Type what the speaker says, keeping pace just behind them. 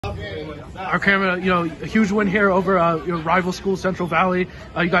Our camera, a huge win here over your rival school, Central Valley.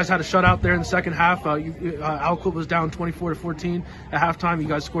 You guys had a shutout there in the second half. Aliquippa was down 24-14 at halftime. You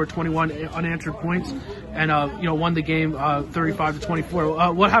guys scored 21 unanswered points and, won the game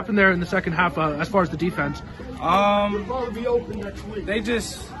 35-24. What happened there in the second half as far as the defense?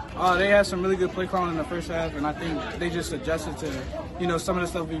 They had some really good play calling in the first half, and I think they just adjusted to, some of the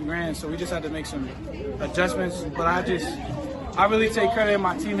stuff we ran. So we just had to make some adjustments. But I really take credit to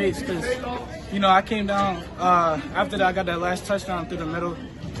my teammates because, I came down after that. I got that last touchdown through the middle.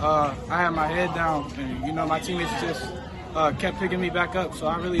 I had my head down, and my teammates just kept picking me back up. So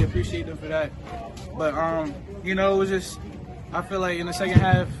I really appreciate them for that. But it was just, I feel like in the second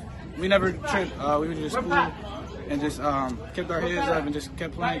half we never tripped. We were just cool and just kept our heads up and just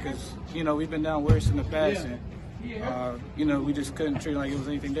kept playing because we've been down worse in the past. And, we just couldn't treat it like it was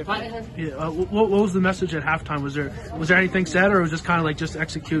anything different. Yeah. What was the message at halftime? Was there anything said, or was it just kind of like just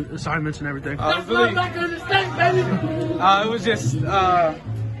execute assignments and everything? It was just.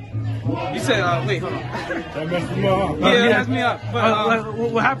 You said, wait, hold on. That messed me up. Yeah, that messed me up. But,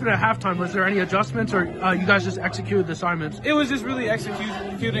 what happened at halftime? Was there any adjustments, or you guys just executed the assignments? It was just really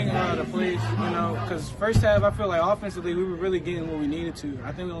executing the plays, because first half I feel like offensively we were really getting what we needed to.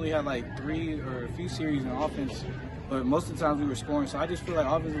 I think we only had like 3 or a few series in offense, but most of the times we were scoring. So I just feel like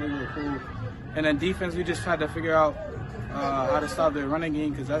offensively we were cool. And then defense, we just had to figure out how to stop their running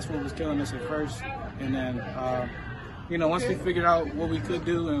game because that's what was killing us at first. And then, once we figured out what we could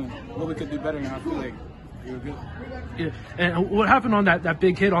do and what we could do better, I feel like we were good. Yeah. And what happened on that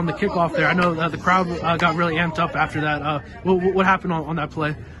big hit on the kickoff there? I know the crowd got really amped up after that. What happened on that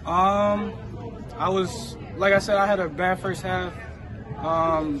play? Like I said, I had a bad first half,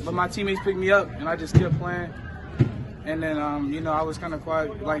 but my teammates picked me up, and I just kept playing. And then, I was kind of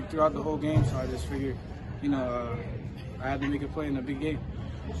quiet like throughout the whole game, so I just figured, I had to make a play in a big game.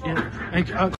 Yeah. And,